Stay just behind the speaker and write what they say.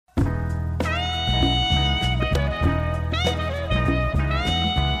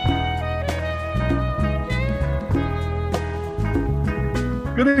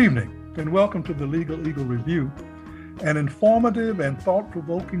Good evening, and welcome to the Legal Eagle Review, an informative and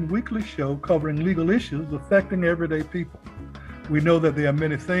thought-provoking weekly show covering legal issues affecting everyday people. We know that there are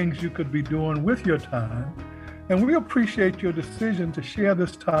many things you could be doing with your time, and we appreciate your decision to share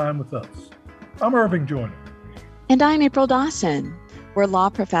this time with us. I'm Irving Joyner. And I'm April Dawson. We're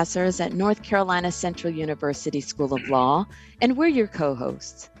law professors at North Carolina Central University School of Law, and we're your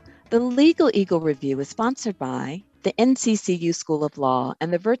co-hosts. The Legal Eagle Review is sponsored by the NCCU School of Law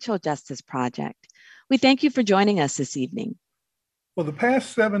and the Virtual Justice Project. We thank you for joining us this evening. For the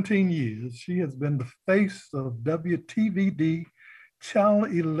past 17 years, she has been the face of WTVD Channel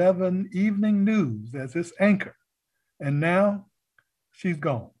 11 Evening News as its anchor, and now she's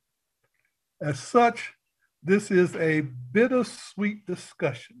gone. As such, this is a bittersweet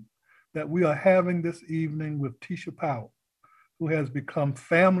discussion that we are having this evening with Tisha Powell, who has become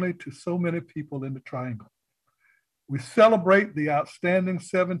family to so many people in the Triangle. We celebrate the outstanding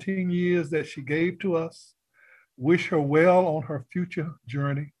 17 years that she gave to us, wish her well on her future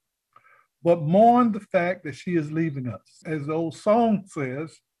journey, but mourn the fact that she is leaving us. As the old song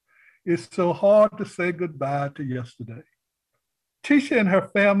says, it's so hard to say goodbye to yesterday. Tisha and her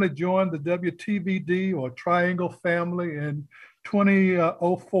family joined the WTVD or Triangle family in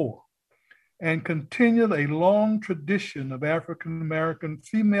 2004 and continued a long tradition of African-American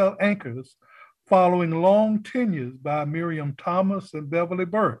female anchors following long tenures by Miriam Thomas and Beverly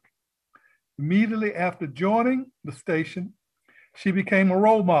Burke. Immediately after joining the station, she became a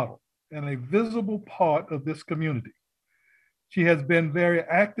role model and a visible part of this community. She has been very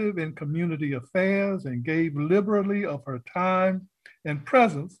active in community affairs and gave liberally of her time and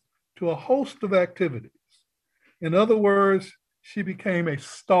presence to a host of activities. In other words, she became a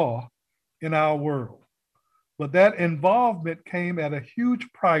star in our world. But that involvement came at a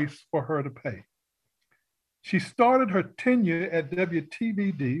huge price for her to pay. She started her tenure at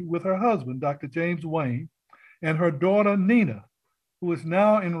WTVD with her husband, Dr. James Wayne, and her daughter, Nina, who is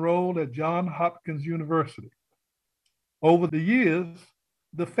now enrolled at Johns Hopkins University. Over the years,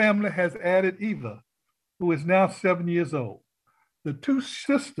 the family has added Eva, who is now 7 years old. The two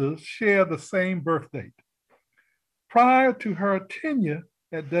sisters share the same birth date. Prior to her tenure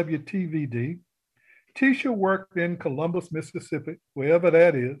at WTVD, Tisha worked in Columbus, Mississippi, wherever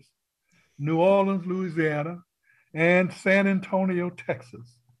that is, New Orleans, Louisiana, and San Antonio,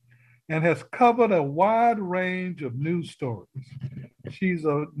 Texas, and has covered a wide range of news stories. She's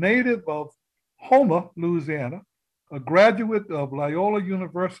a native of Houma, Louisiana, a graduate of Loyola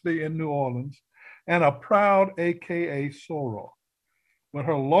University in New Orleans, and a proud AKA soror. But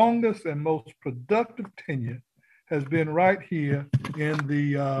her longest and most productive tenure has been right here in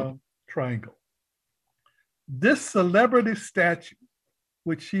the Triangle. This celebrity statue,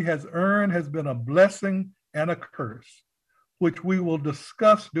 which she has earned, has been a blessing and a curse, which we will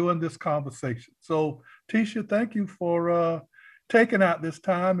discuss during this conversation. So, Tisha, thank you for taking out this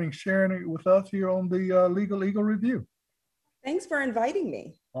time and sharing it with us here on the Legal Eagle Review. Thanks for inviting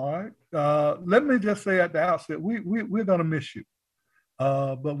me. All right. Let me just say at the outset, we're going to miss you,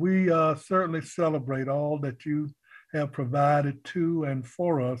 but we certainly celebrate all that you have provided to and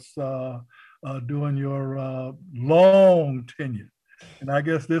for us during your long tenure. And I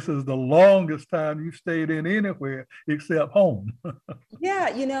guess this is the longest time you stayed in anywhere except home.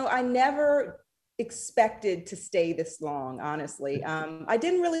 Yeah, I never expected to stay this long, honestly. I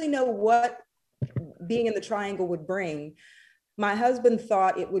didn't really know what being in the Triangle would bring. My husband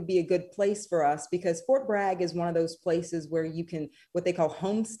thought it would be a good place for us because Fort Bragg is one of those places where you can, what they call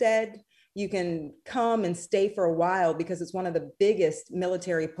homestead, you can come and stay for a while because it's one of the biggest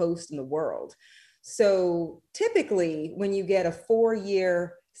military posts in the world. So typically when you get a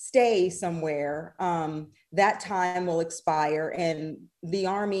 4-year stay somewhere, that time will expire and the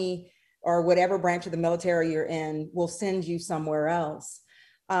Army or whatever branch of the military you're in will send you somewhere else.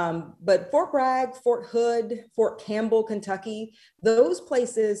 But Fort Bragg, Fort Hood, Fort Campbell, Kentucky, those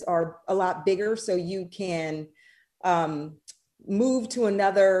places are a lot bigger. So you can move to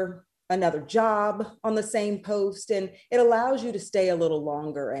another job on the same post, and it allows you to stay a little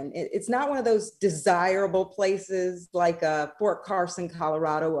longer. And it's not one of those desirable places like Fort Carson,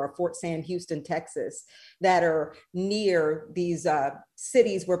 Colorado, or Fort Sam Houston, Texas, that are near these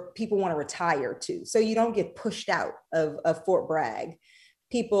cities where people want to retire to. So you don't get pushed out of Fort Bragg.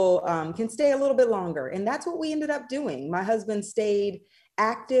 People can stay a little bit longer. And that's what we ended up doing. My husband stayed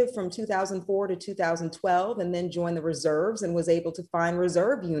active from 2004 to 2012 and then joined the reserves and was able to find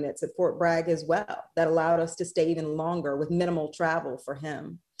reserve units at Fort Bragg as well that allowed us to stay even longer with minimal travel for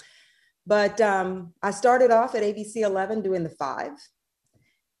him. But I started off at ABC 11 doing the 5.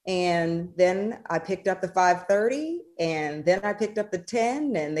 And then I picked up the 5:30, and then I picked up the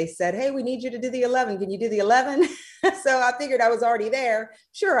 10, and they said, hey, we need you to do the 11. Can you do the 11? So I figured I was already there.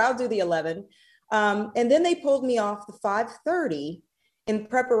 Sure, I'll do the 11. And then they pulled me off the 5:30 in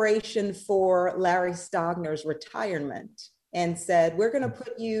preparation for Larry Stogner's retirement and said, we're going to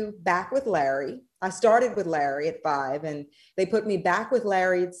put you back with Larry. I started with Larry at 5, and they put me back with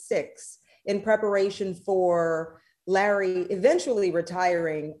Larry at 6 in preparation for Larry eventually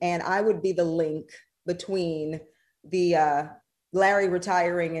retiring, and I would be the link between the Larry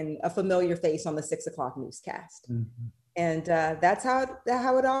retiring and a familiar face on the 6 o'clock newscast. Mm-hmm. And that's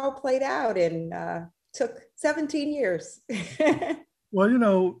how it all played out, and took 17 years.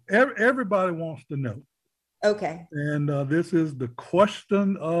 Well, everybody wants to know. Okay. And this is the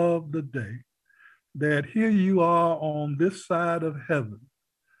question of the day, that here you are on this side of heaven.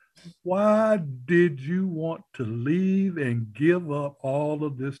 Why did you want to leave and give up all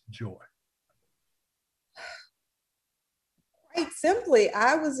of this joy? Quite simply,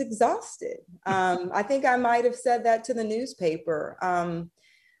 I was exhausted. I think I might have said that to the newspaper.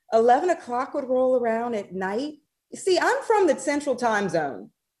 11 o'clock would roll around at night. See, I'm from the Central Time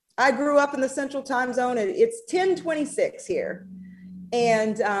Zone. I grew up in the Central Time Zone, and it's 10:26 here.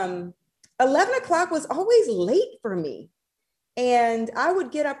 And 11 o'clock was always late for me. And I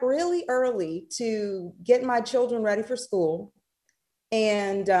would get up really early to get my children ready for school.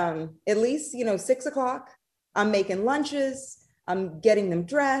 And at least, 6 o'clock, I'm making lunches, I'm getting them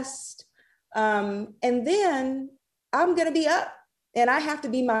dressed. And then I'm going to be up, and I have to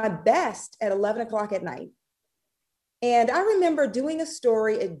be my best at 11 o'clock at night. And I remember doing a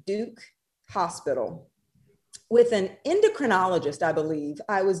story at Duke Hospital with an endocrinologist, I believe.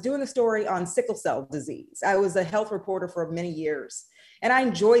 I was doing a story on sickle cell disease. I was a health reporter for many years, and I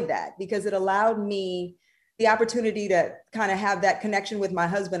enjoyed that because it allowed me the opportunity to kind of have that connection with my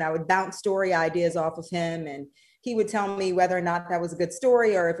husband. I would bounce story ideas off of him, and he would tell me whether or not that was a good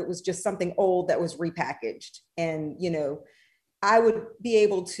story or if it was just something old that was repackaged. And, I would be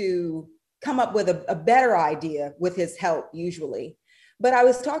able to come up with a better idea with his help usually. But I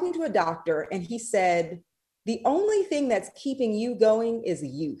was talking to a doctor, and he said, the only thing that's keeping you going is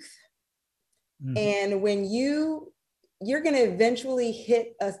youth. Mm-hmm. And when you're going to eventually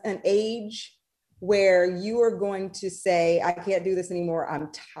hit an age where you are going to say, I can't do this anymore, I'm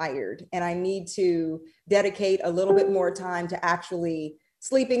tired, and I need to dedicate a little bit more time to actually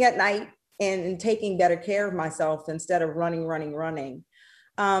sleeping at night and taking better care of myself instead of running.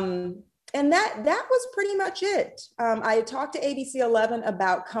 And that was pretty much it. I had talked to ABC 11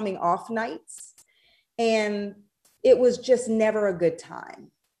 about coming off nights, and it was just never a good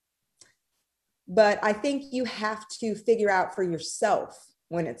time. But I think you have to figure out for yourself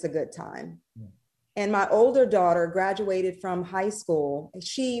when it's a good time. Yeah. And my older daughter graduated from high school.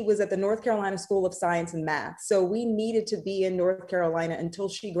 She was at the North Carolina School of Science and Math. So we needed to be in North Carolina until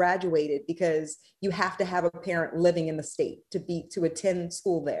she graduated, because you have to have a parent living in the state to attend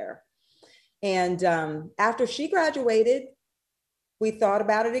school there. And after she graduated, we thought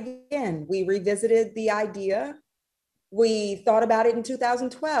about it again. We revisited the idea. We thought about it in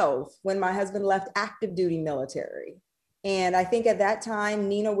 2012 when my husband left active duty military. And I think at that time,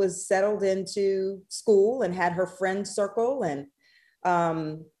 Nina was settled into school and had her friend circle. And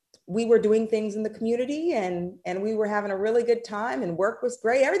we were doing things in the community, and we were having a really good time, and work was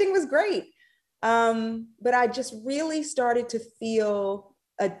great. Everything was great. But I just really started to feel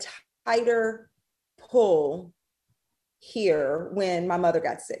a tighter pull here when my mother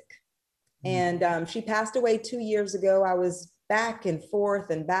got sick. Mm-hmm. And she passed away 2 years ago. I was back and forth.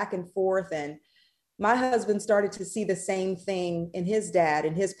 And my husband started to see the same thing in his dad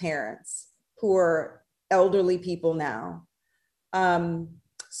and his parents, who are elderly people now.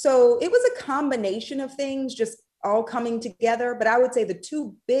 So it was a combination of things just all coming together. But I would say the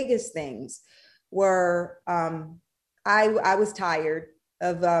two biggest things were I was tired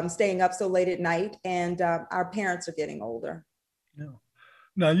of staying up so late at night, and our parents are getting older. Yeah.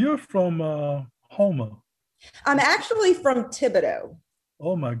 Now you're from Houma. I'm actually from Thibodaux.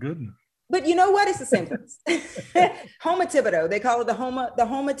 Oh my goodness. But you know what? It's the same place. Houma Thibodaux. They call it the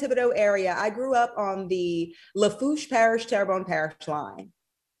Houma Thibodaux area. I grew up on the Lafourche Parish, Terrebonne Parish line.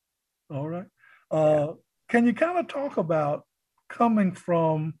 All right. Can you kind of talk about coming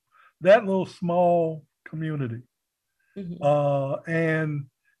from that little small community, mm-hmm. And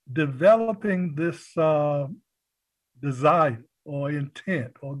developing this desire or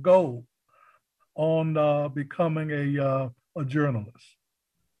intent or goal on becoming a journalist?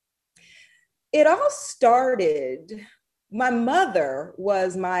 It all started, my mother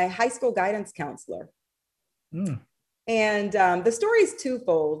was my high school guidance counselor. Mm. And the story is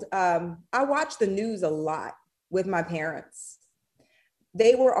twofold. I watched the news a lot with my parents.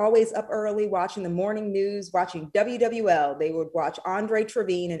 They were always up early watching the morning news, watching WWL. They would watch Andre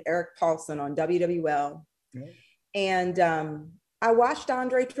Trevine and Eric Paulson on WWL. Okay. And I watched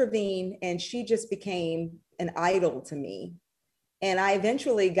Andre Trevine, and she just became an idol to me. And I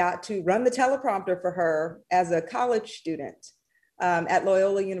eventually got to run the teleprompter for her as a college student at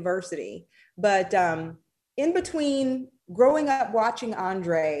Loyola University. But in between growing up watching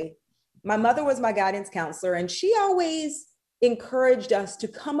Andre, my mother was my guidance counselor, and she always encouraged us to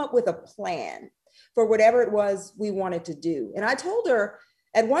come up with a plan for whatever it was we wanted to do. And I told her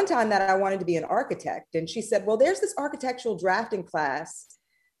at one time that I wanted to be an architect. And she said, well, there's this architectural drafting class,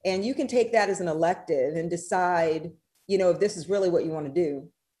 and you can take that as an elective and decide, if this is really what you want to do.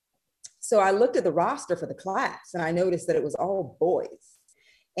 So I looked at the roster for the class, and I noticed that it was all boys.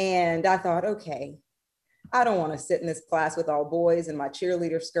 And I thought, okay, I don't want to sit in this class with all boys in my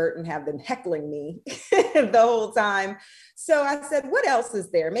cheerleader skirt and have them heckling me the whole time. So I said, what else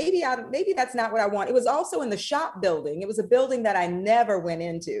is there? Maybe that's not what I want. It was also in the shop building. It was a building that I never went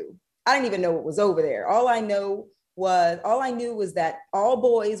into. I didn't even know what was over there. All I knew was that all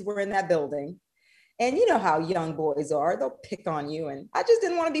boys were in that building. And you know how young boys are, they'll pick on you. And I just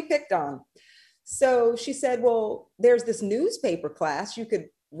didn't want to be picked on. So she said, well, there's this newspaper class. You could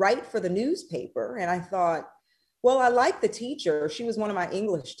write for the newspaper. And I thought, well, I like the teacher. She was one of my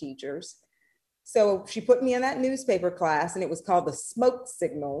English teachers. So she put me in that newspaper class, and it was called the Smoke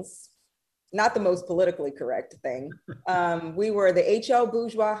Signals. Not the most politically correct thing. We were the H.L.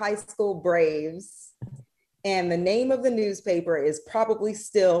 Bourgeois High School Braves. And the name of the newspaper is probably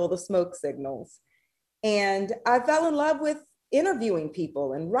still the Smoke Signals. And I fell in love with interviewing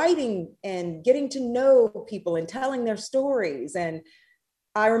people and writing and getting to know people and telling their stories. And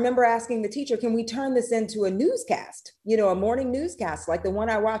I remember asking the teacher, can we turn this into a newscast, a morning newscast like the one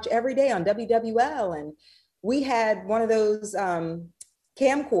I watch every day on WWL? And we had one of those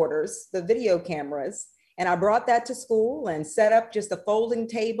camcorders, the video cameras, and I brought that to school and set up just a folding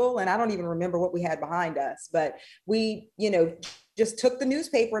table. And I don't even remember what we had behind us, but we, just took the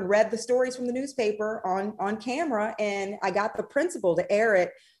newspaper and read the stories from the newspaper on camera. And I got the principal to air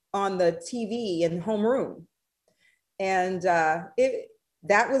it on the TV in homeroom. And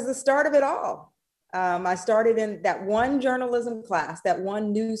that was the start of it all. I started in that one journalism class, that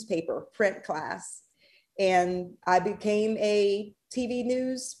one newspaper print class. And I became a TV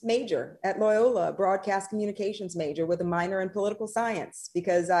news major at Loyola, broadcast communications major with a minor in political science,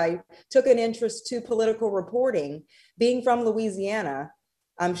 because I took an interest to political reporting. Being from Louisiana,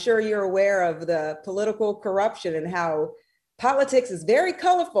 I'm sure you're aware of the political corruption and how politics is very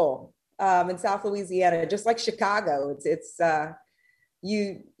colorful in South Louisiana, just like Chicago.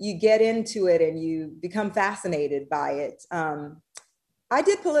 You get into it and you become fascinated by it. I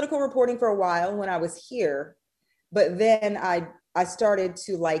did political reporting for a while when I was here, but then I started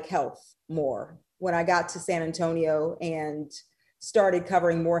to like health more when I got to San Antonio and started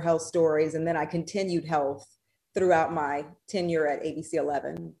covering more health stories. And then I continued health throughout my tenure at ABC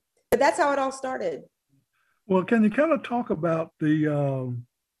 11. But that's how it all started. Well, can you kind of talk about the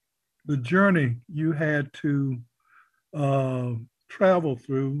journey you had to travel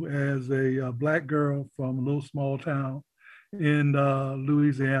through as a Black girl from a little small town in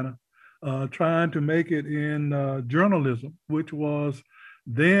Louisiana, trying to make it in journalism, which was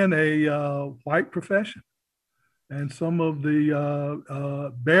then a white profession, and some of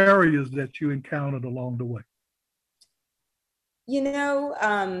the barriers that you encountered along the way?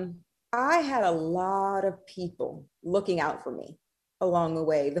 I had a lot of people looking out for me along the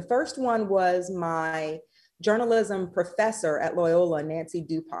way. The first one was my journalism professor at Loyola, Nancy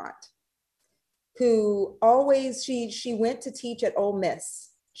DuPont, who always, she went to teach at Ole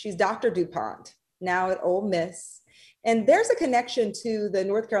Miss. She's Dr. DuPont, now at Ole Miss. And there's a connection to the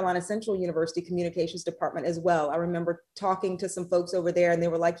North Carolina Central University Communications Department as well. I remember talking to some folks over there, and they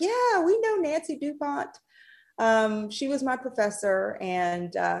were like, yeah, we know Nancy DuPont. She was my professor,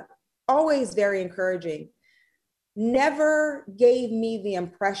 and always very encouraging. Never gave me the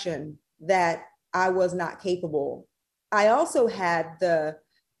impression that I was not capable. I also had the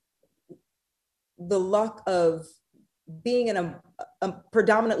luck of being in a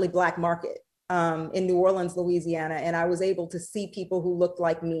predominantly Black market in New Orleans, Louisiana, and I was able to see people who looked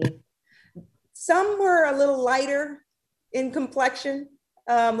like me. Some were a little lighter in complexion,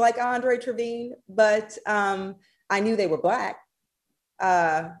 like Andre Trevine, but I knew they were Black.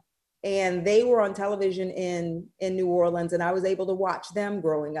 And they were on television in New Orleans, and I was able to watch them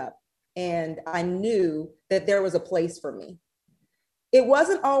growing up. And I knew that there was a place for me. It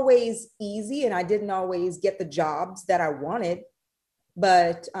wasn't always easy, and I didn't always get the jobs that I wanted.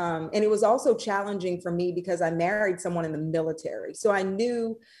 But, and it was also challenging for me because I married someone in the military. So I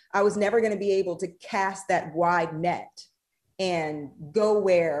knew I was never going to be able to cast that wide net and go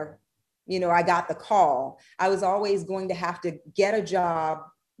where, I got the call. I was always going to have to get a job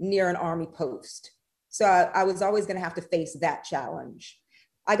near an Army post. So I was always going to have to face that challenge.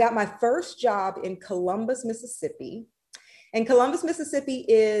 I got my first job in Columbus, Mississippi. And Columbus, Mississippi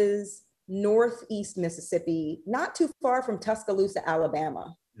is Northeast Mississippi, not too far from Tuscaloosa,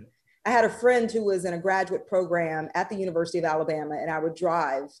 Alabama. Yeah. I had a friend who was in a graduate program at the University of Alabama, and I would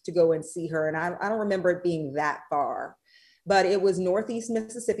drive to go and see her. And I don't remember it being that far, but it was Northeast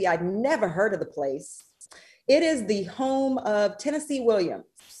Mississippi. I'd never heard of the place. It is the home of Tennessee Williams.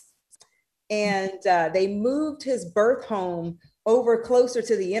 And they moved his birth home over closer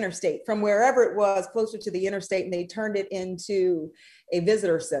to the interstate, from wherever it was closer to the interstate, and they turned it into a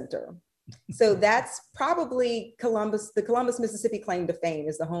visitor center. So that's probably the Columbus, Mississippi claim to fame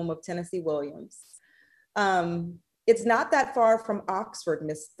is the home of Tennessee Williams. It's not that far from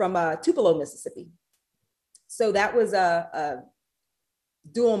Tupelo, Mississippi. So that was a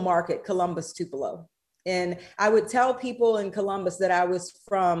dual market, Columbus, Tupelo. And I would tell people in Columbus that I was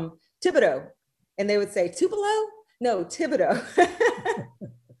from Thibodeau, and they would say, Tupelo? No, Thibodeau.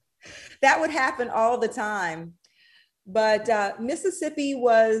 That would happen all the time. But Mississippi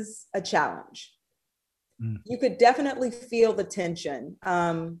was a challenge. You could definitely feel the tension.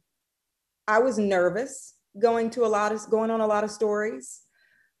 I was nervous going on a lot of stories.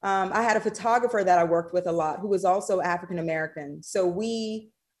 I had a photographer that I worked with a lot who was also African-American. So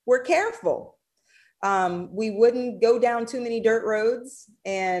we were careful. We wouldn't go down too many dirt roads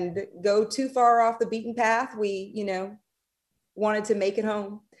and go too far off the beaten path. We, wanted to make it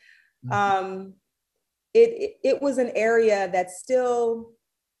home. It was an area that still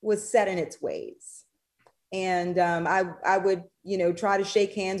was set in its ways. And I would, try to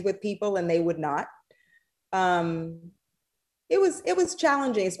shake hands with people and they would not. It was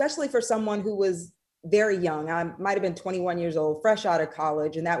challenging, especially for someone who was very young. I might've been 21 years old, fresh out of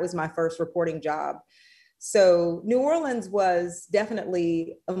college. And that was my first reporting job. So New Orleans was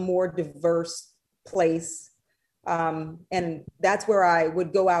definitely a more diverse place. And that's where I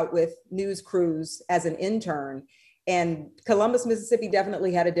would go out with news crews as an intern. And Columbus, Mississippi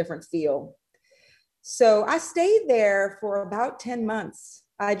definitely had a different feel. So I stayed there for about 10 months.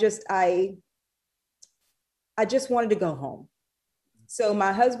 I just wanted to go home. So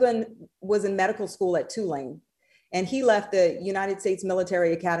my husband was in medical school at Tulane, and he left the United States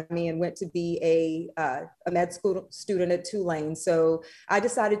Military Academy and went to be a med school student at Tulane. So I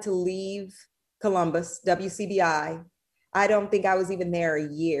decided to leave Columbus, WCBI. I don't think I was even there a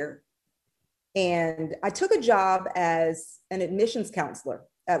year. And I took a job as an admissions counselor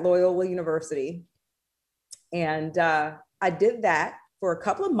at Loyola University. And I did that for a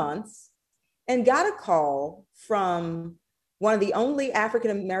couple of months and got a call from one of the only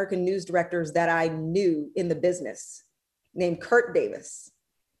African-American news directors that I knew in the business, named Kurt Davis.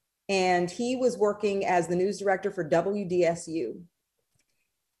 And he was working as the news director for WDSU.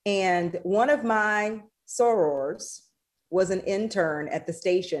 And one of my sorors was an intern at the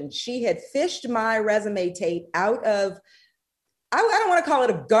station. She had fished my resume tape out of, I don't want to call it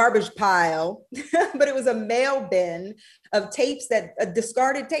a garbage pile, but it was a mail bin of tapes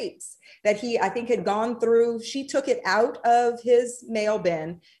discarded tapes that he, I think, had gone through. She took it out of his mail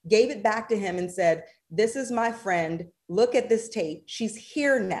bin, gave it back to him and said, "This is my friend. Look at this tape. She's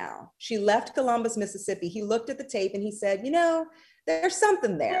here now. She left Columbus, Mississippi." He looked at the tape and he said, "There's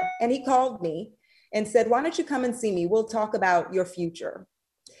something there." And he called me and said, "Why don't you come and see me? We'll talk about your future."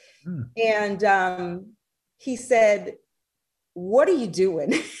 And he said, "What are you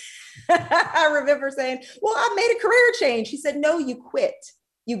doing?" I remember saying, "Well, I made a career change." He said, "No, you quit.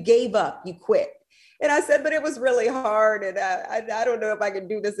 You gave up, you quit." And I said, "But it was really hard. And I don't know if I can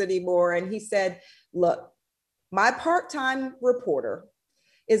do this anymore." And he said, "Look, my part-time reporter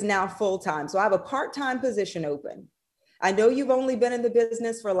is now full-time. So I have a part-time position open. I know you've only been in the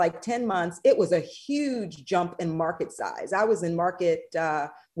business for like 10 months. It was a huge jump in market size. I was in market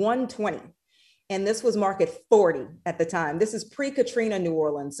 120. And this was market 40 at the time. This is pre-Katrina New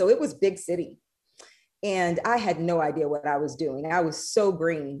Orleans. So it was big city. And I had no idea what I was doing. I was so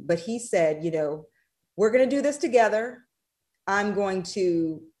green. But he said, "We're going to do this together. I'm going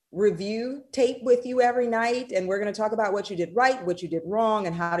to review tape with you every night. And we're going to talk about what you did right, what you did wrong,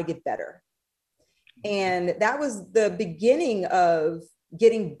 and how to get better." And that was the beginning of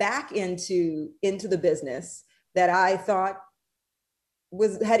getting back into the business that I thought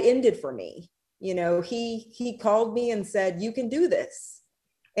had ended for me. He called me and said, you can do this.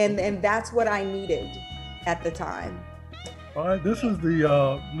 And that's what I needed at the time. All right, this is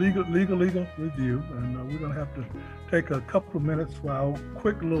the legal review, and we're going to have to take a couple of minutes for our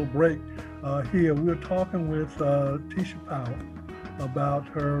quick little break here. We're talking with Tisha Powell about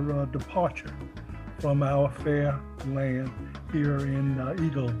her departure from our fair land here in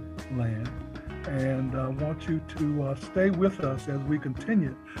Eagle Land. And I want you to stay with us as we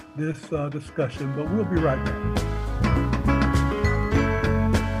continue this discussion, but we'll be right back.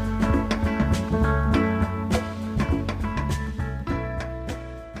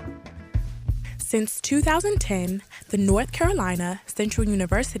 Since 2010, the North Carolina Central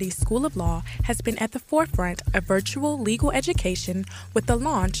University School of Law has been at the forefront of virtual legal education with the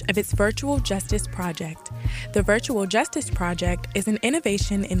launch of its Virtual Justice Project. The Virtual Justice Project is an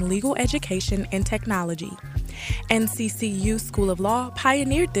innovation in legal education and technology. NCCU School of Law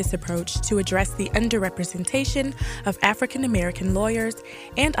pioneered this approach to address the underrepresentation of African American lawyers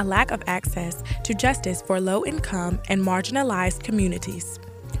and a lack of access to justice for low-income and marginalized communities.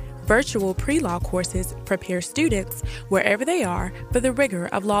 Virtual pre-law courses prepare students, wherever they are, for the rigor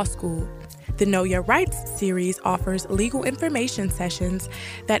of law school. The Know Your Rights series offers legal information sessions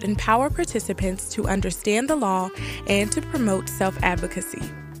that empower participants to understand the law and to promote self-advocacy.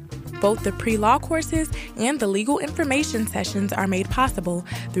 Both the pre-law courses and the legal information sessions are made possible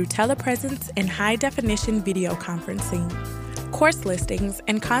through telepresence and high-definition video conferencing. Course listings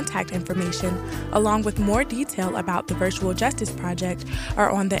and contact information, along with more detail about the Virtual Justice Project, are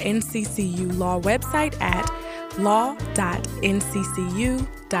on the NCCU Law website at law.nccu.edu.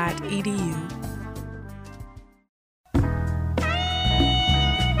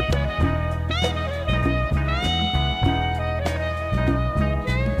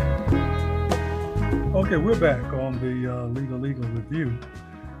 Okay, we're back on the Legal Review,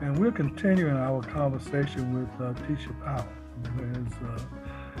 and we're continuing our conversation with Tisha Powell, who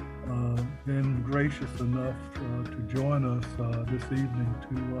has been gracious enough to join us this evening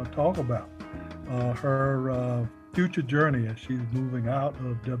to talk about her future journey as she's moving out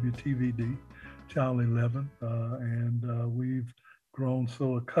of WTVD Channel 11, and we've grown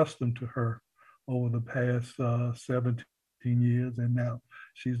so accustomed to her over the past 17 years, and now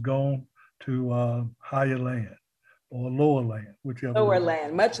she's gone to higher land or lower land, whichever. Lower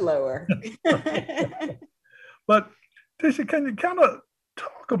land, much lower. But Tisha, can you kind of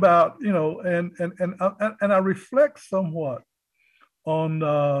talk about, and I reflect somewhat on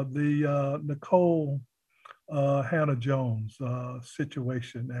the Nicole Hannah Jones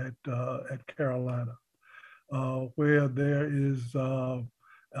situation at Carolina, where there is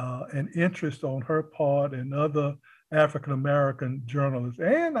an interest on her part and other African-American journalists,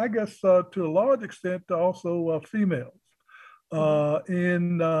 and I guess to a large extent also females,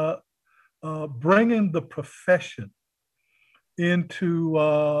 in bringing the profession into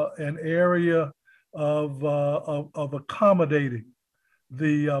an area of accommodating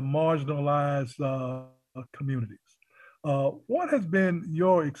the marginalized communities. What has been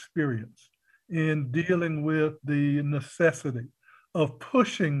your experience in dealing with the necessity of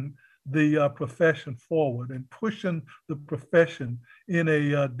pushing the profession forward and pushing the profession in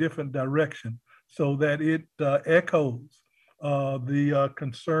a different direction so that it echoes the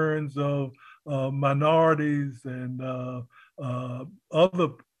concerns of minorities and other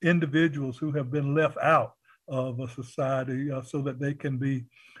individuals who have been left out of a society so that they can be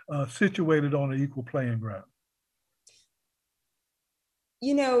situated on an equal playing ground?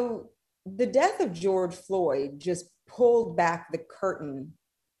 The death of George Floyd just pulled back the curtain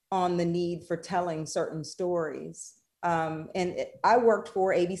on the need for telling certain stories. I worked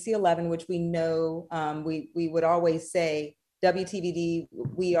for ABC 11, which we know, we would always say, WTVD,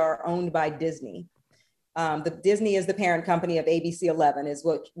 we are owned by Disney. The Disney is the parent company of ABC 11, is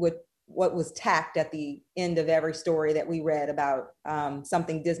what was tacked at the end of every story that we read about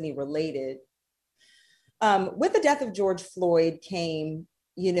something Disney related. With the death of George Floyd came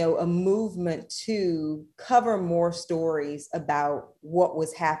a movement to cover more stories about what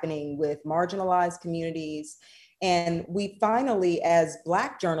was happening with marginalized communities. And we finally, as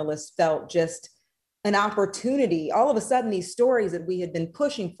Black journalists, felt just an opportunity. All of a sudden, these stories that we had been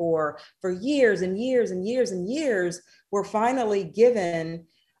pushing for years and years and years and years were finally given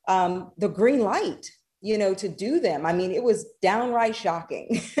the green light, to do them. I mean, it was downright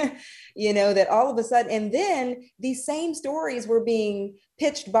shocking, that all of a sudden, and then these same stories were being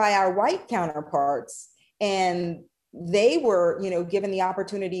pitched by our white counterparts, and they were, given the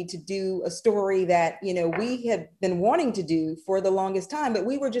opportunity to do a story that, we had been wanting to do for the longest time, but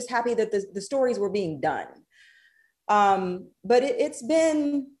we were just happy that the stories were being done. But it's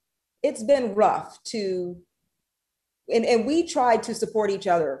been it's been rough to, and we tried to support each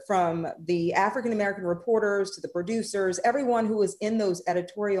other, from the African-American reporters to the producers, everyone who was in those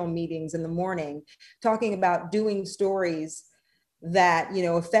editorial meetings in the morning, talking about doing stories that, you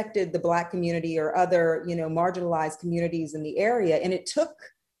know, affected the Black community or other, you know, marginalized communities in the area. And it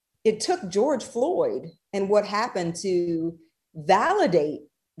took George Floyd and what happened to validate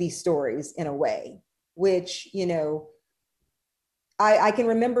these stories in a way, which, you know, I can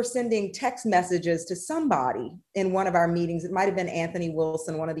remember sending text messages to somebody in one of our meetings. It might've been Anthony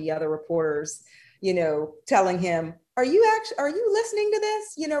Wilson, one of the other reporters, you know, telling him, are you listening to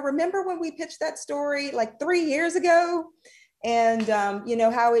this? You know, remember when we pitched that story like 3 years ago? And, you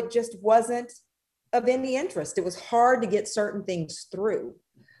know, how it just wasn't of any interest. It was hard to get certain things through.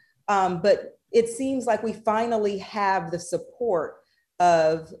 But it seems like we finally have the support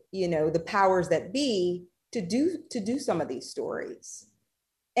of, you know, the powers that be to do some of these stories.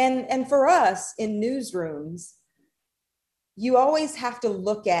 And for us in newsrooms, you always have to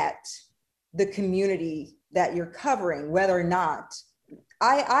look at the community that you're covering, whether or not,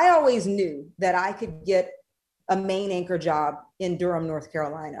 I always knew that I could get a main anchor job in Durham, North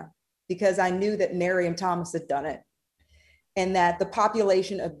Carolina, because I knew that Miriam Thomas had done it and that the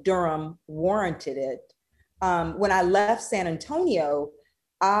population of Durham warranted it. When I left San Antonio,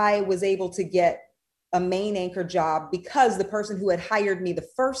 I was able to get a main anchor job because the person who had hired me the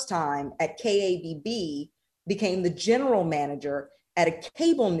first time at KABB became the general manager at a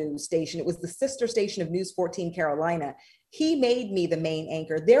cable news station. It was the sister station of News 14 Carolina. He made me the main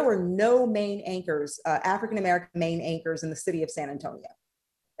anchor. There were no main anchors, African-American main anchors in the city of San Antonio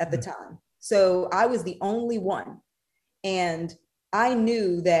at the time. So I was the only one. And I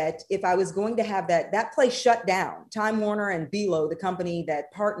knew that if I was going to have that place shut down, Time Warner and Belo, the company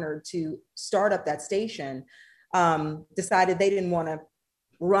that partnered to start up that station, decided they didn't want to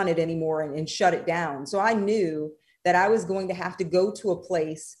run it anymore and shut it down. So I knew that I was going to have to go to a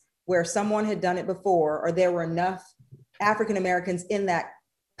place where someone had done it before, or there were enough African Americans in that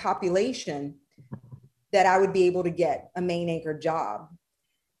population that I would be able to get a main anchor job.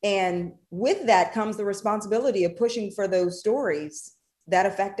 And with that comes the responsibility of pushing for those stories that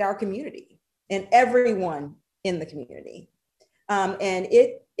affect our community and everyone in the community. And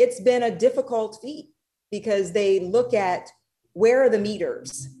it's been a difficult feat because they look at where are the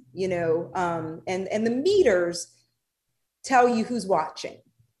meters, you know, and the meters tell you who's watching.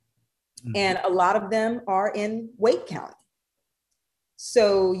 And a lot of them are in Wake County.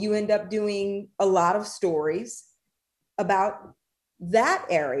 So you end up doing a lot of stories about that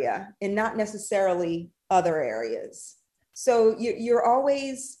area and not necessarily other areas. So you're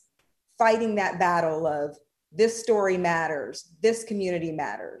always fighting that battle of this story matters, this community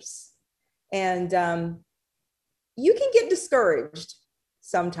matters. And you can get discouraged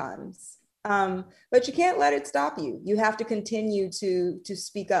sometimes, but you can't let it stop you. You have to continue to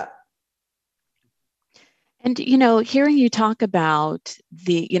speak up. And, you know, hearing you talk about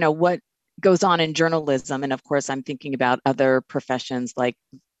the, you know, what goes on in journalism, and of course, I'm thinking about other professions like,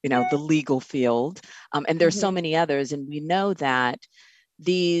 you know, the legal field, and there's so many others. And we know that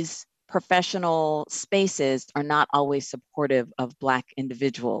these professional spaces are not always supportive of Black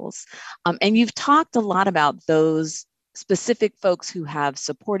individuals. And you've talked a lot about those specific folks who have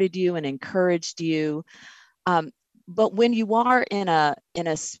supported you and encouraged you. But when you are in a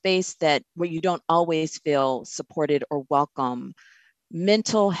space where you don't always feel supported or welcome,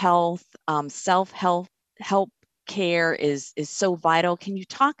 mental health, self-help care is so vital. Can you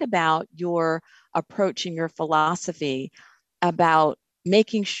talk about your approach and your philosophy about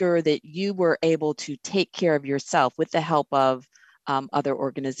making sure that you were able to take care of yourself with the help of other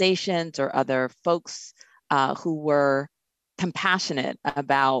organizations or other folks who were compassionate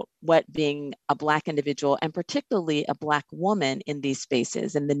about what being a Black individual and particularly a Black woman in these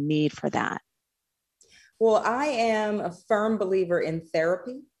spaces and the need for that? Well, I am a firm believer in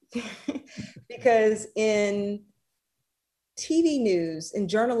therapy because in TV news, in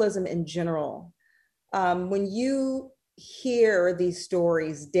journalism in general, when you hear these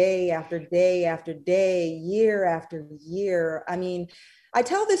stories day after day after day, year after year, I mean, I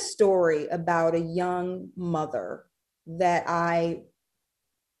tell this story about a young mother that I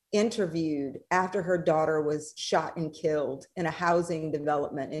interviewed after her daughter was shot and killed in a housing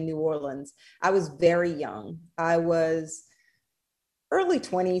development in New Orleans. I was very young. I was early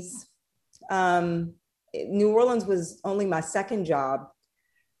 20s. New Orleans was only my second job.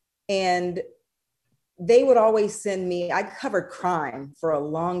 And they would always send me, I covered crime for a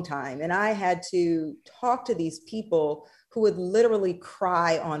long time. And I had to talk to these people who would literally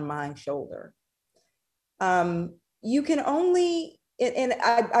cry on my shoulder. You can only and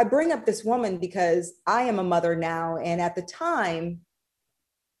I bring up this woman because I am a mother now. And at the time,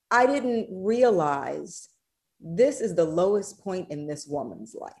 I didn't realize this is the lowest point in this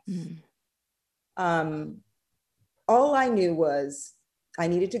woman's life. All I knew was I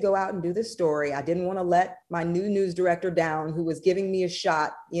needed to go out and do this story. I didn't want to let my new news director down, who was giving me a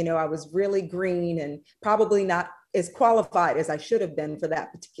shot. You know, I was really green and probably not as qualified as I should have been for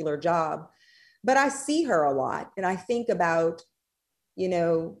that particular job. But I see her a lot. And I think about, you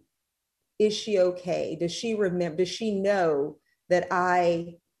know, is she okay? Does she remember? Does she know that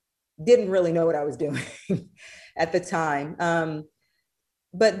I didn't really know what I was doing at the time?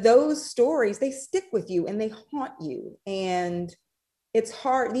 But those stories, they stick with you and they haunt you. And it's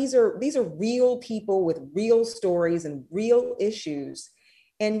hard. These are real people with real stories and real issues.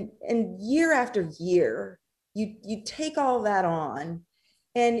 And year after year, you take all that on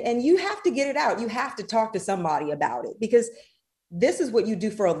and you have to get it out. You have to talk to somebody about it, because this is what you do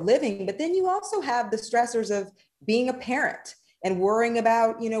for a living. But then you also have the stressors of being a parent and worrying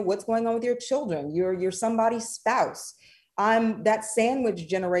about, you know, what's going on with your children. You're somebody's spouse. I'm that sandwich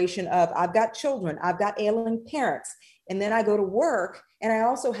generation of I've got children, I've got ailing parents, and then I go to work and I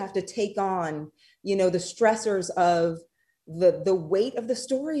also have to take on, you know, the stressors of the weight of the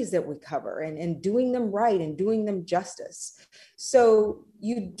stories that we cover and doing them right and doing them justice. So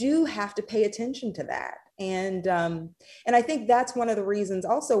you do have to pay attention to that. And I think that's one of the reasons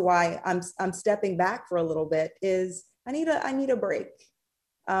also why I'm stepping back for a little bit is I need a break.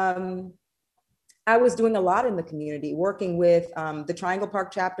 I was doing a lot in the community, working with the Triangle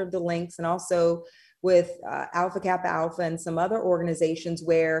Park chapter of the Lynx, and also with Alpha Kappa Alpha and some other organizations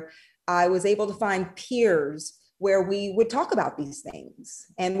where I was able to find peers where we would talk about these things.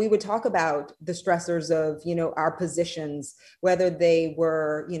 And we would talk about the stressors of, you know, our positions, whether they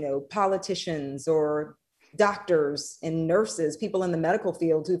were, you know, politicians or doctors and nurses, people in the medical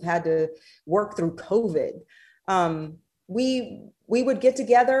field who've had to work through COVID. We would get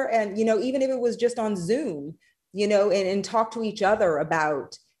together and, you know, even if it was just on Zoom, you know, and talk to each other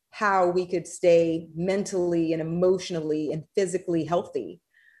about how we could stay mentally and emotionally and physically healthy.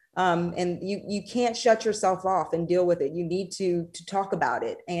 And you can't shut yourself off and deal with it. You need to talk about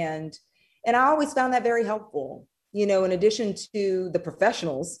it. And I always found that very helpful, you know, in addition to the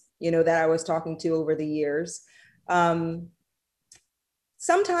professionals, you know, that I was talking to over the years.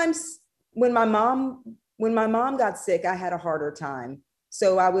 Sometimes when my mom got sick, I had a harder time.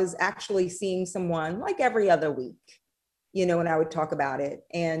 So I was actually seeing someone like every other week, you know, and I would talk about it.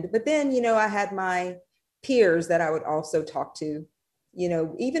 But then, you know, I had my peers that I would also talk to, you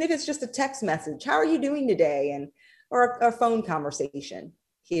know, even if it's just a text message, how are you doing today? Or a phone conversation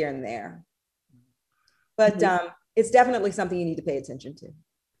here and there. But it's definitely something you need to pay attention to.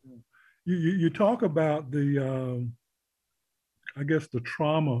 You talk about I guess the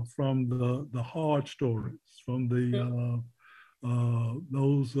trauma from the hard stories, from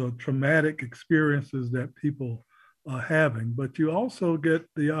those traumatic experiences that people are having, but you also get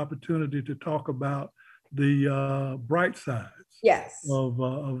the opportunity to talk about the bright sides of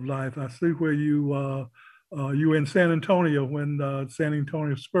life. I see where you were in San Antonio when San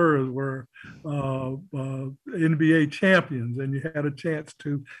Antonio Spurs were NBA champions, and you had a chance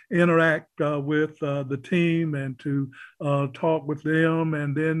to interact with the team and to talk with them.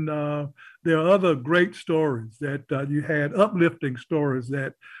 And then there are other great stories that you had, uplifting stories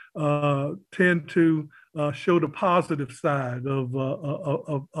that tend to show the positive side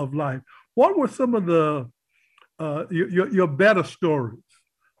of life. What were some of the your better stories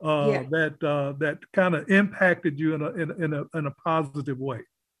that kind of impacted you in a positive way?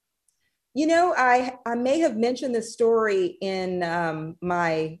 You know, I may have mentioned this story in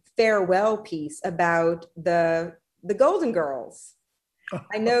my farewell piece about the Golden Girls.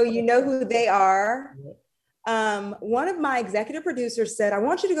 I know you know who they are. One of my executive producers said, I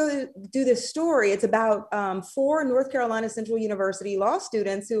want you to go do this story. It's about 4 North Carolina Central University law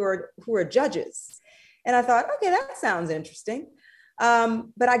students who are judges. And I thought, okay, that sounds interesting.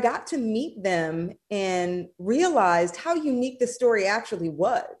 But I got to meet them and realized how unique the story actually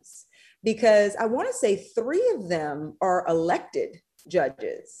was, because I want to say 3 of them are elected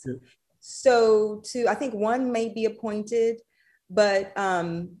judges. Yeah. So I think 1 may be appointed, but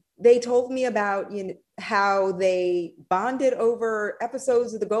they told me about, you know, how they bonded over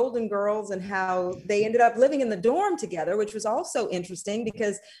episodes of the Golden Girls and how they ended up living in the dorm together, which was also interesting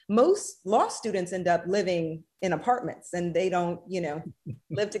because most law students end up living in apartments and they don't, you know,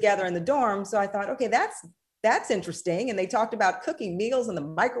 live together in the dorm. So I thought, okay, that's interesting. And they talked about cooking meals in the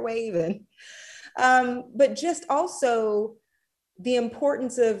microwave and, but just also the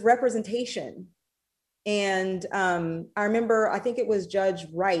importance of representation And I remember, I think it was Judge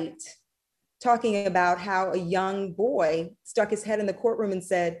Wright talking about how a young boy stuck his head in the courtroom and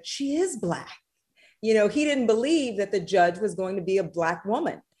said, "She is Black." You know, he didn't believe that the judge was going to be a Black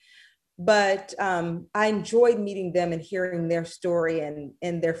woman. But I enjoyed meeting them and hearing their story,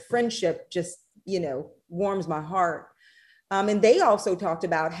 and their friendship just, you know, warms my heart. And they also talked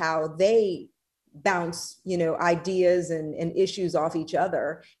about how they bounce, you know, ideas and issues off each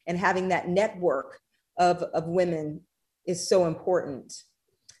other, and having that network of women is so important.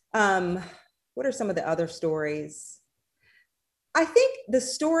 What are some of the other stories? I think the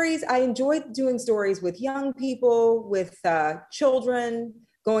stories, I enjoyed doing stories with young people, with children,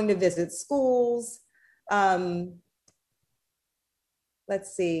 going to visit schools. Let's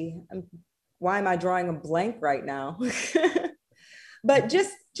see, why am I drawing a blank right now? But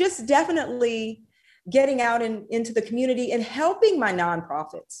just definitely getting out into the community and helping my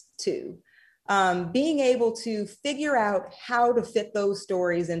nonprofits too. Being able to figure out how to fit those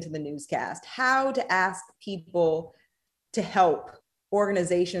stories into the newscast, how to ask people to help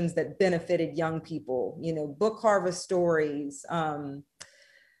organizations that benefited young people, you know, book harvest stories,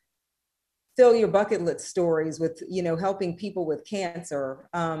 fill your bucket list stories with, you know, helping people with cancer,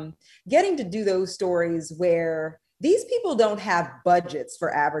 getting to do those stories where these people don't have budgets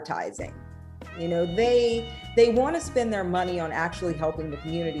for advertising. You know, they want to spend their money on actually helping the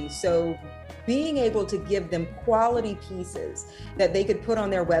community. So being able to give them quality pieces that they could put on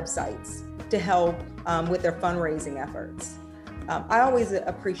their websites to help with their fundraising efforts. I always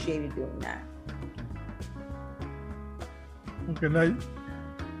appreciated doing that. Okay, now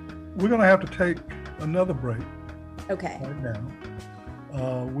we're going to have to take another break. Okay. Right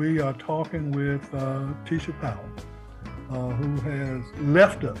now. We are talking with Tisha Powell, who has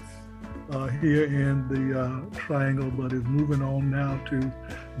left us here in the Triangle, but is moving on now to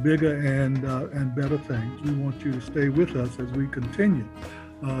bigger and better things. We want you to stay with us as we continue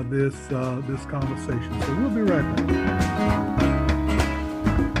this conversation. So we'll be right back.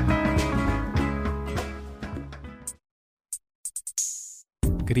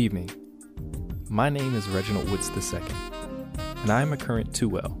 Good evening. My name is Reginald Woods II, and I am a current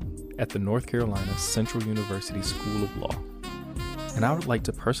 2L at the North Carolina Central University School of Law. And I would like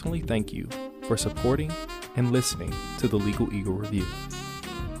to personally thank you for supporting and listening to the Legal Eagle Review,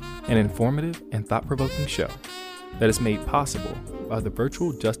 an informative and thought-provoking show that is made possible by the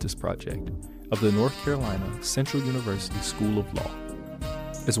Virtual Justice Project of the North Carolina Central University School of Law,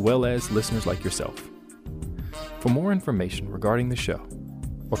 as well as listeners like yourself. For more information regarding the show,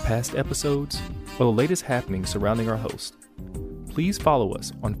 or past episodes, or the latest happenings surrounding our host, please follow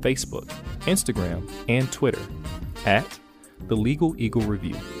us on Facebook, Instagram, and Twitter at The Legal Eagle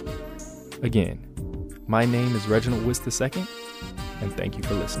Review. Again, my name is Reginald Woods II, and thank you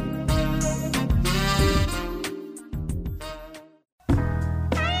for listening.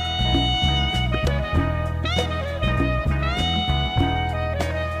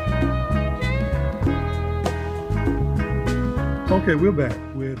 Okay, we're back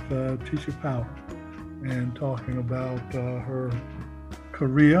with Tisha Powell and talking about her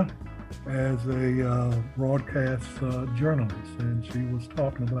career as a broadcast journalist. And she was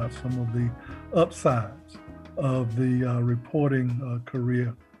talking about some of the upsides of the reporting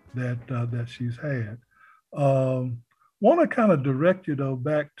career that she's had. Want to kind of direct you though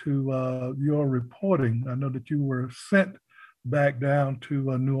back to your reporting. I know that you were sent back down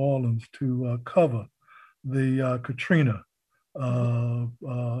to New Orleans to cover the Katrina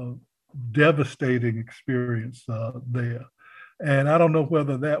devastating experience there. And I don't know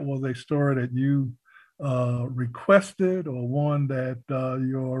whether that was a story that you requested or one that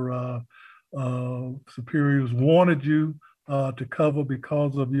your superiors wanted you to cover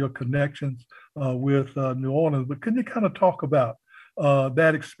because of your connections with New Orleans. But can you kind of talk about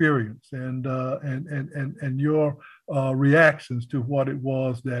that experience and your reactions to what it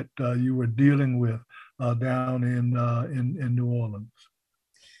was that you were dealing with down in New Orleans?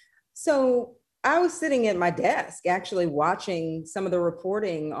 So I was sitting at my desk actually watching some of the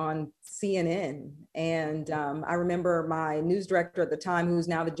reporting on CNN. And I remember my news director at the time, who's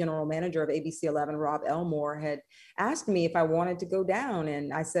now the general manager of ABC 11, Rob Elmore, had asked me if I wanted to go down.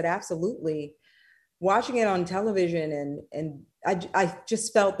 And I said, absolutely. Watching it on television, and I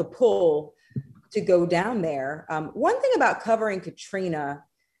just felt the pull to go down there. One thing about covering Katrina,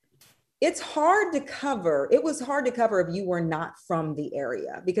 it's hard to cover. It was hard to cover if you were not from the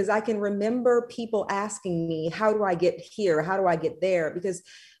area, because I can remember people asking me, how do I get here? How do I get there? Because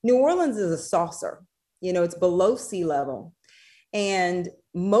New Orleans is a saucer, you know, it's below sea level, and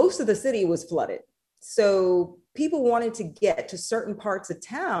most of the city was flooded. So people wanted to get to certain parts of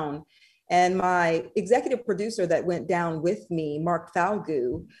town, And my executive producer that went down with me, Mark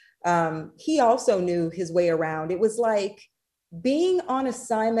Falgu, he also knew his way around. It was like being on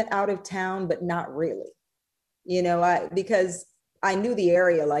assignment out of town, but not really, because I knew the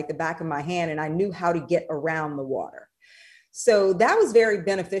area like the back of my hand and I knew how to get around the water. So that was very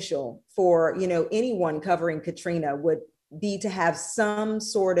beneficial for, anyone covering Katrina would be to have some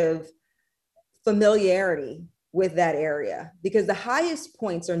sort of familiarity with that area, because the highest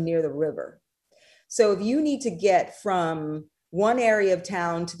points are near the river. So if you need to get from one area of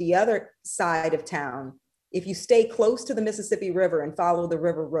town to the other side of town, if you stay close to the Mississippi River and follow the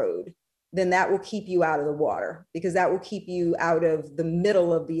river road, then that will keep you out of the water, because that will keep you out of the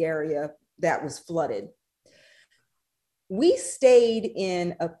middle of the area that was flooded. We stayed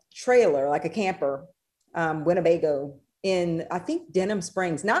in a trailer, like a camper, Winnebago, in, I think, Denham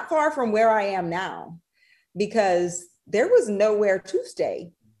Springs, not far from where I am now, because there was nowhere to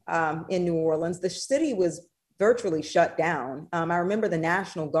stay in New Orleans. The city was virtually shut down. I remember the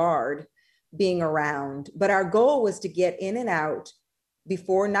National Guard being around, but our goal was to get in and out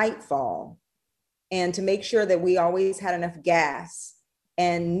before nightfall and to make sure that we always had enough gas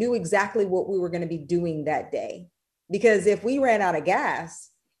and knew exactly what we were going to be doing that day. Because if we ran out of gas,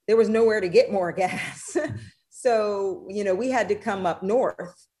 there was nowhere to get more gas. So, we had to come up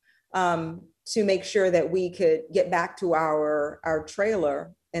north to make sure that we could get back to our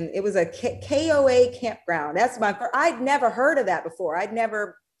trailer. And it was a KOA campground. That's I'd never heard of that before. I'd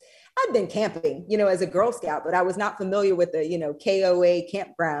been camping, as a Girl Scout, but I was not familiar with the, KOA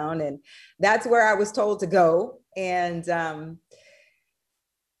campground. And that's where I was told to go. And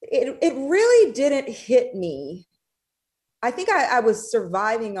it really didn't hit me. I think I was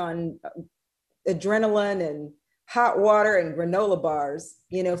surviving on adrenaline and hot water and granola bars,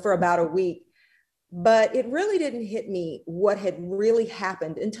 for about a week. But it really didn't hit me what had really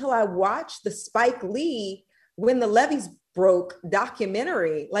happened until I watched the Spike Lee When the Levees Broke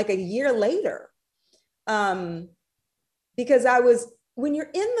documentary like a year later. Because when you're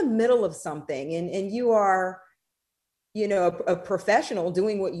in the middle of something and you are, a professional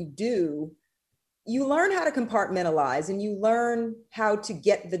doing what you do, you learn how to compartmentalize and you learn how to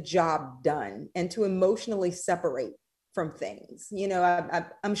get the job done and to emotionally separate from things.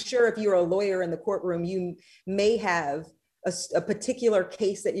 I'm sure if you're a lawyer in the courtroom, you may have a particular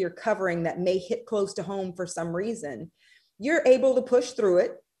case that you're covering that may hit close to home for some reason. You're able to push through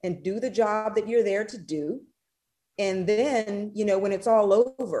it and do the job that you're there to do. And then, when it's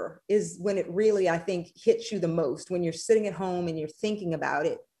all over is when it really, I think, hits you the most, when you're sitting at home and you're thinking about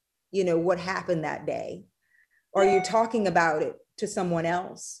it, what happened that day, or you're talking about it to someone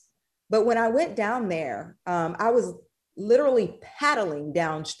else. But when I went down there, I was literally paddling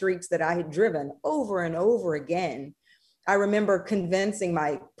down streets that I had driven over and over again. I remember convincing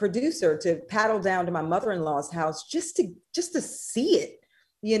my producer to paddle down to my mother-in-law's house just to see it,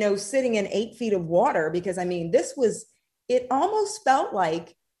 sitting in 8 feet of water, because it almost felt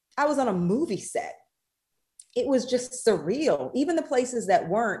like I was on a movie set. It was just surreal. Even the places that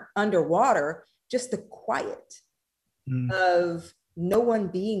weren't underwater, just the quiet of no one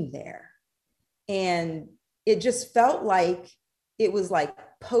being there. And it just felt like it was like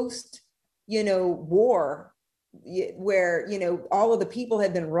post, war, where, all of the people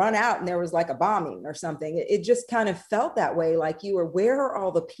had been run out and there was like a bombing or something. It just kind of felt that way. Like where are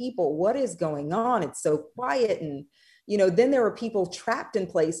all the people? What is going on? It's so quiet. And, then there were people trapped in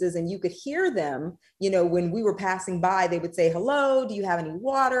places and you could hear them, when we were passing by, they would say, hello, do you have any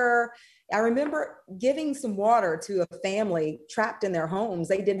water? I remember giving some water to a family trapped in their homes.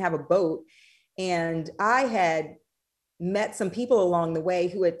 They didn't have a boat. And I had met some people along the way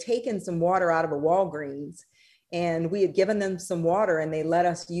who had taken some water out of a Walgreens, and we had given them some water and they let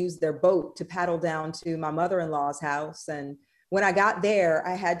us use their boat to paddle down to my mother-in-law's house. And when I got there,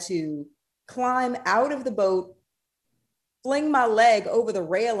 I had to climb out of the boat, fling my leg over the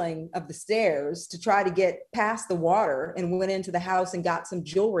railing of the stairs to try to get past the water, and went into the house and got some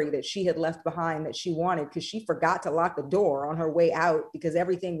jewelry that she had left behind that she wanted, because she forgot to lock the door on her way out because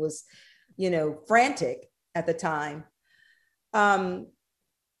everything was, frantic at the time. But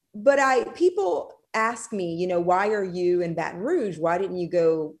people ask me, why are you in Baton Rouge? Why didn't you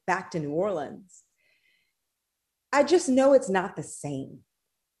go back to New Orleans? I just know it's not the same.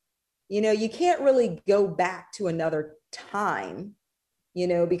 You can't really go back to another time,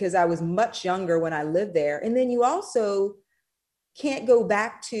 because I was much younger when I lived there. And then you also can't go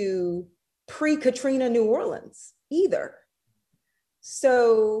back to pre-Katrina New Orleans either.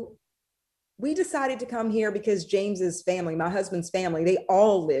 So we decided to come here because James's family, my husband's family, they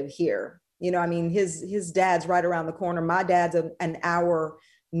all live here. His dad's right around the corner. My dad's an hour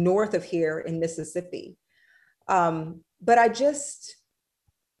north of here in Mississippi. But I just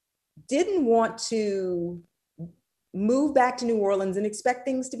didn't want to move back to New Orleans and expect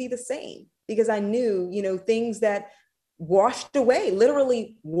things to be the same, because I knew, things that washed away,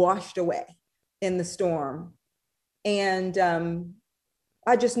 literally washed away in the storm. And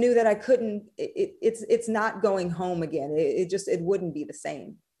I just knew that I couldn't, it's not going home again. It wouldn't be the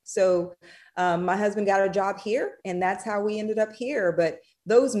same. So my husband got a job here, and that's how we ended up here. But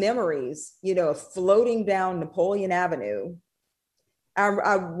those memories, of floating down Napoleon Avenue,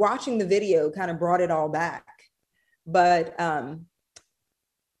 I watching the video kind of brought it all back. But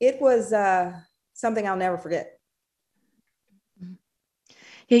it was something I'll never forget.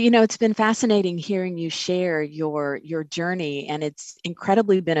 Yeah, it's been fascinating hearing you share your journey, and it's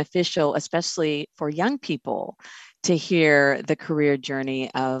incredibly beneficial, especially for young people, to hear the career journey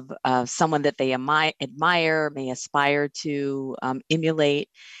of someone that they admire, may aspire to emulate.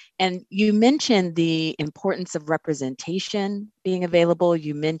 And you mentioned the importance of representation being available.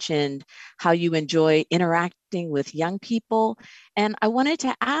 You mentioned how you enjoy interacting with young people. And I wanted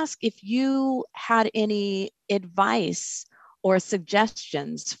to ask if you had any advice or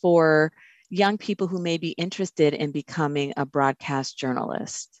suggestions for young people who may be interested in becoming a broadcast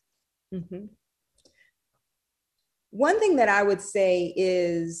journalist. Mm-hmm. One thing that I would say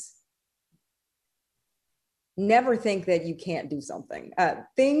is never think that you can't do something.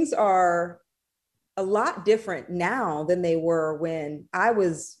 Things are a lot different now than they were when I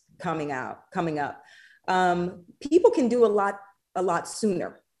was coming up. People can do a lot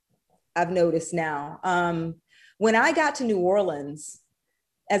sooner, I've noticed now. When I got to New Orleans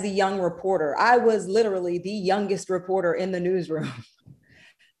as a young reporter, I was literally the youngest reporter in the newsroom.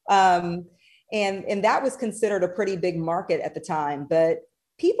 And that was considered a pretty big market at the time, but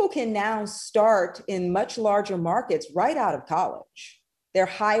people can now start in much larger markets right out of college. They're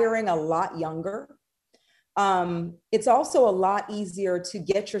hiring a lot younger. It's also a lot easier to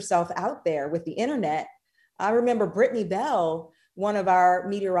get yourself out there with the internet. I remember Brittany Bell, one of our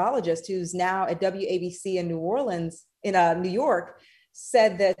meteorologists who's now at WABC in New Orleans, in New York,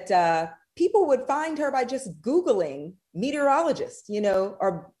 said that people would find her by just Googling meteorologist,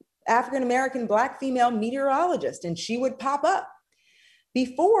 or African-American Black female meteorologist, and she would pop up.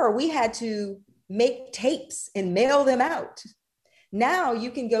 Before, we had to make tapes and mail them out. Now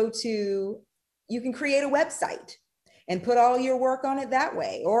you can create a website and put all your work on it that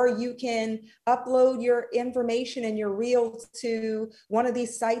way, or you can upload your information and your reel to one of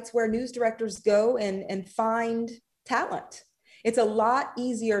these sites where news directors go and find talent. It's a lot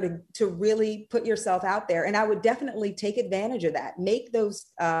easier to really put yourself out there. And I would definitely take advantage of that. Make those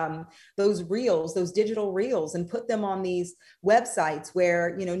reels, those digital reels, and put them on these websites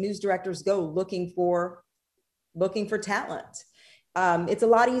where, news directors go looking for talent. It's a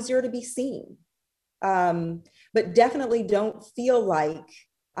lot easier to be seen. But definitely don't feel like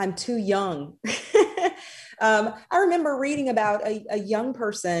I'm too young. I remember reading about a young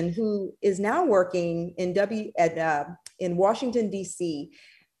person who is now working in Washington, D.C.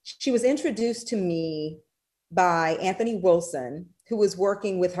 She was introduced to me by Anthony Wilson, who was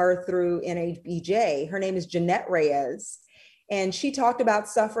working with her through NABJ. Her name is Jeanette Reyes. And she talked about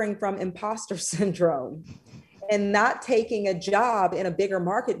suffering from imposter syndrome and not taking a job in a bigger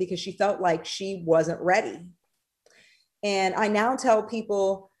market because she felt like she wasn't ready. And I now tell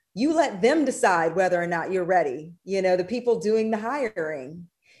people, you let them decide whether or not you're ready. The people doing the hiring,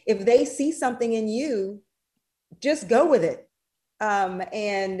 if they see something in you, just go with it,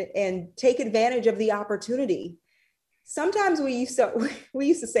 and take advantage of the opportunity. Sometimes we used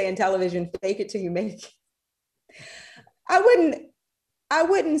to say in television, fake it till you make it. I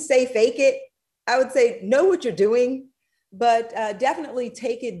wouldn't say fake it. I would say know what you're doing, but definitely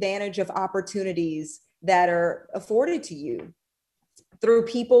take advantage of opportunities that are afforded to you through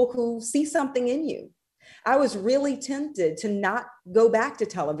people who see something in you. I was really tempted to not go back to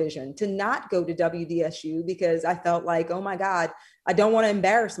television, to not go to WDSU, because I felt like, oh my God, I don't want to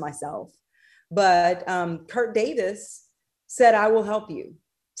embarrass myself. But Kurt Davis said, I will help you.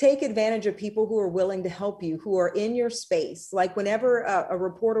 Take advantage of people who are willing to help you, who are in your space. Like whenever a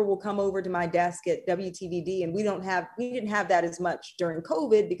reporter will come over to my desk at WTVD, and we didn't have that as much during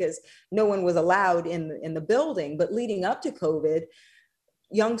COVID because no one was allowed in the building, but leading up to COVID,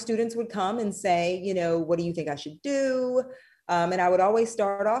 young students would come and say, what do you think I should do? And I would always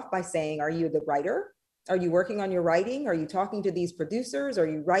start off by saying, are you the writer? Are you working on your writing? Are you talking to these producers? Are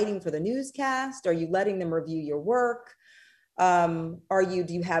you writing for the newscast? Are you letting them review your work? Do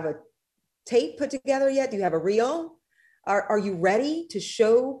you have a tape put together yet? Do you have a reel? Are you ready to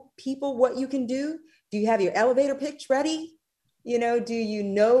show people what you can do? Do you have your elevator pitch ready? Do you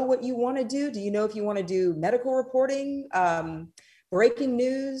know what you want to do? Do you know if you want to do medical reporting, breaking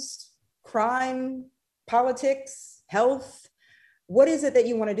news, crime, politics, health? What is it that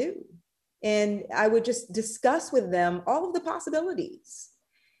you want to do? And I would just discuss with them all of the possibilities.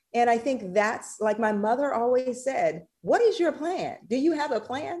 And I think that's, like my mother always said, what is your plan? Do you have a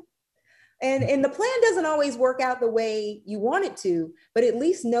plan? And the plan doesn't always work out the way you want it to, but at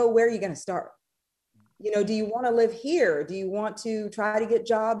least know where you're going to start. Do you want to live here? Do you want to try to get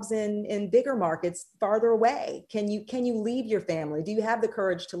jobs in bigger markets farther away? Can you leave your family? Do you have the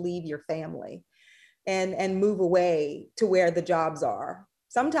courage to leave your family and move away to where the jobs are?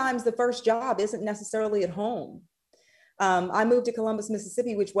 Sometimes the first job isn't necessarily at home. I moved to Columbus,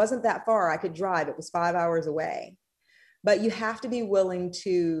 Mississippi, which wasn't that far. I could drive. It was 5 hours away. But you have to be willing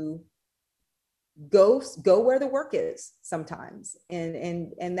to go where the work is sometimes.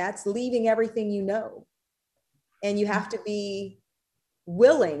 And that's leaving everything you know. And you have to be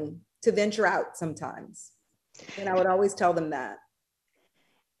willing to venture out sometimes. And I would always tell them that.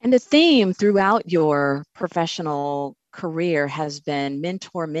 And the theme throughout your professional career has been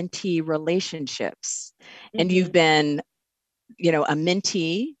mentor-mentee relationships. And you've been, a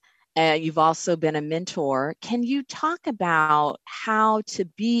mentee. You've also been a mentor. Can you talk about how to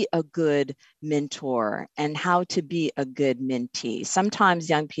be a good mentor and how to be a good mentee? Sometimes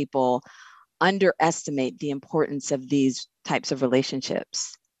young people underestimate the importance of these types of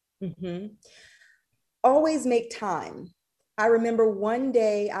relationships. Always make time. I remember one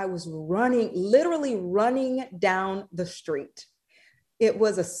day I was literally running down the street. It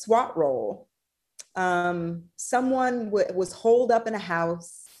was a SWAT role. Someone was holed up in a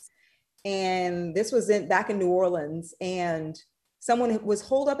house, and this was back in New Orleans, and someone was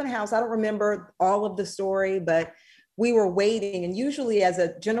holed up in a house. I don't remember all of the story, but we were waiting. And usually as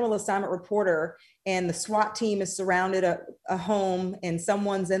a general assignment reporter and the SWAT team is surrounded a home and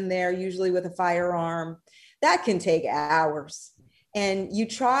someone's in there, usually with a firearm, that can take hours. And you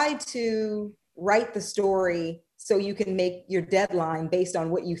try to write the story so you can make your deadline based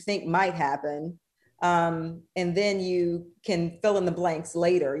on what you think might happen. And then you can fill in the blanks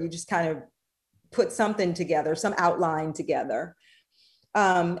later. You just kind of put something together, some outline together.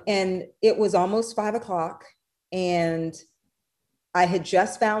 And it was almost 5 o'clock. And I had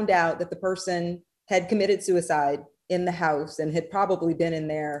just found out that the person had committed suicide in the house and had probably been in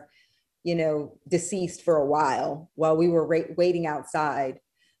there, deceased for a while we were waiting outside.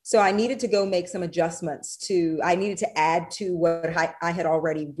 So I needed to go make some adjustments I needed to add to what I had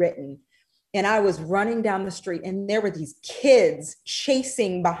already written. And I was running down the street and there were these kids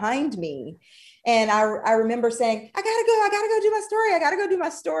chasing behind me. And I remember saying, I gotta go do my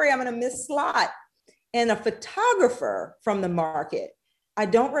story. I'm gonna miss slot. And a photographer from the market, I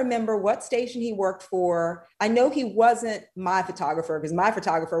don't remember what station he worked for. I know he wasn't my photographer because my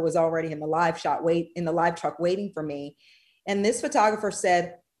photographer was already in the live truck waiting for me. And this photographer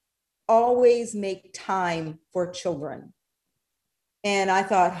said, always make time for children. And I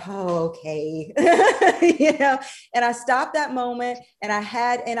thought, oh, okay. And I stopped that moment and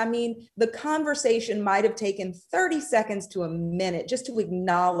the conversation might've taken 30 seconds to a minute just to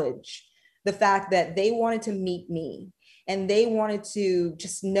acknowledge the fact that they wanted to meet me and they wanted to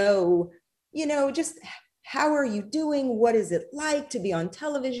just know, just how are you doing? What is it like to be on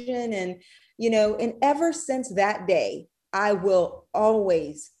television? And ever since that day, I will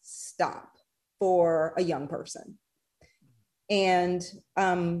always stop for a young person. And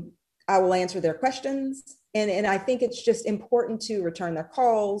I will answer their questions. And I think it's just important to return their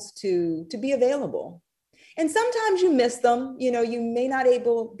calls, to be available. And sometimes you miss them, you may not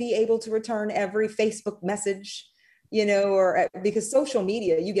be able to return every Facebook message, or because social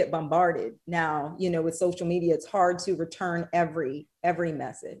media, you get bombarded now, with social media, it's hard to return every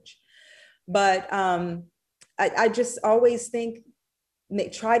message. But I just always think,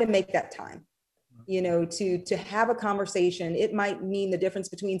 try to make that time, to have a conversation. It might mean the difference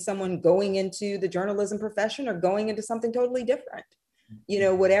between someone going into the journalism profession or going into something totally different.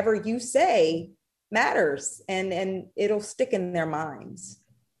 Whatever you say matters and it'll stick in their minds.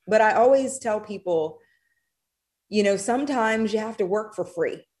 But I always tell people, sometimes you have to work for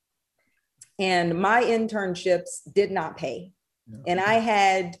free. And my internships did not pay. And I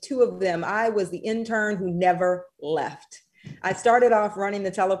had 2 of them. I was the intern who never left. I started off running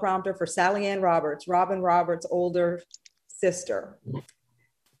the teleprompter for Sally Ann Roberts, Robin Roberts' older sister.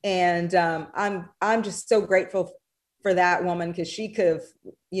 And I'm just so grateful for that woman, because she could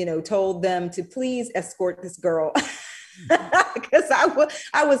have, told them to please escort this girl because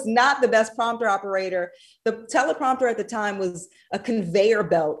I was not the best prompter operator. The teleprompter at the time was a conveyor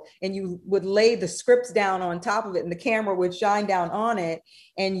belt, and you would lay the scripts down on top of it, and the camera would shine down on it,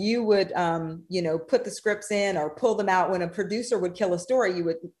 and you would, put the scripts in or pull them out. When a producer would kill a story, you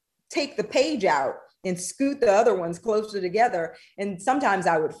would take the page out and scoot the other ones closer together. And sometimes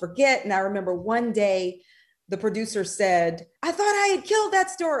I would forget. And I remember one day the producer said, "I thought I had killed that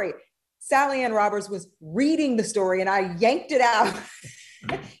story." Sally Ann Roberts was reading the story and I yanked it out.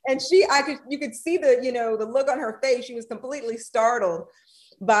 And you could see the look on her face. She was completely startled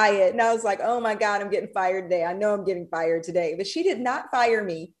by it. And I was like, oh my God, I'm getting fired today. I know I'm getting fired today. But she did not fire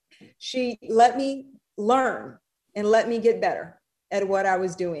me. She let me learn and let me get better at what I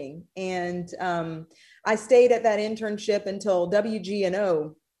was doing. And I stayed at that internship until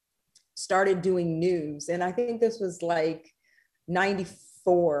WGNO started doing news. And I think this was like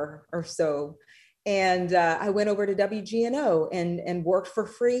 94 or so. And I went over to WGNO and worked for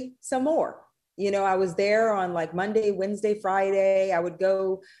free some more. I was there on like Monday, Wednesday, Friday. I would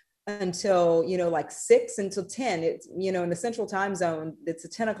go until, like 6 until 10. It's, in the central time zone, it's a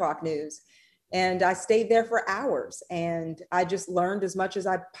 10 o'clock news. And I stayed there for hours and I just learned as much as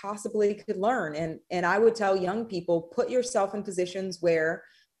I possibly could learn. And I would tell young people, put yourself in positions where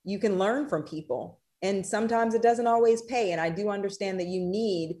you can learn from people. And sometimes it doesn't always pay. And I do understand that you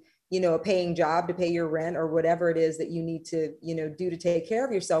need, a paying job to pay your rent or whatever it is that you need to, do to take care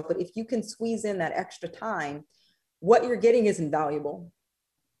of yourself. But if you can squeeze in that extra time, what you're getting is invaluable,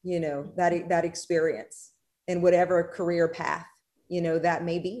 that experience in whatever career path, that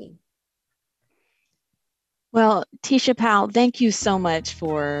may be. Well, Tisha Powell, thank you so much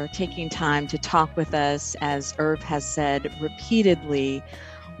for taking time to talk with us. As Irv has said repeatedly,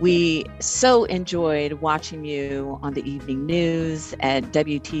 we so enjoyed watching you on the evening news at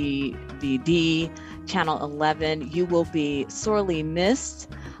WTVD Channel 11. You will be sorely missed.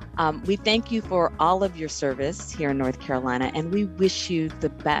 We thank you for all of your service here in North Carolina, and we wish you the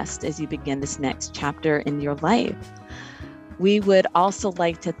best as you begin this next chapter in your life. We would also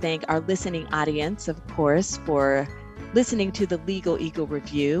like to thank our listening audience, of course, for listening to the Legal Eagle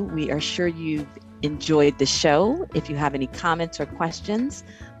Review. We are sure you've enjoyed the show. If you have any comments or questions,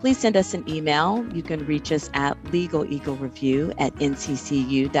 please send us an email. You can reach us at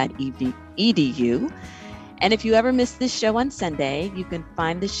legaleaglereview@nccu.edu. And if you ever miss this show on Sunday, you can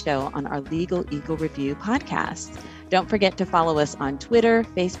find the show on our Legal Eagle Review podcast. Don't forget to follow us on Twitter,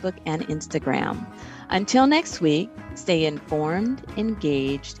 Facebook, and Instagram. Until next week, stay informed,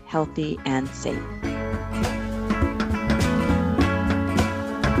 engaged, healthy, and safe.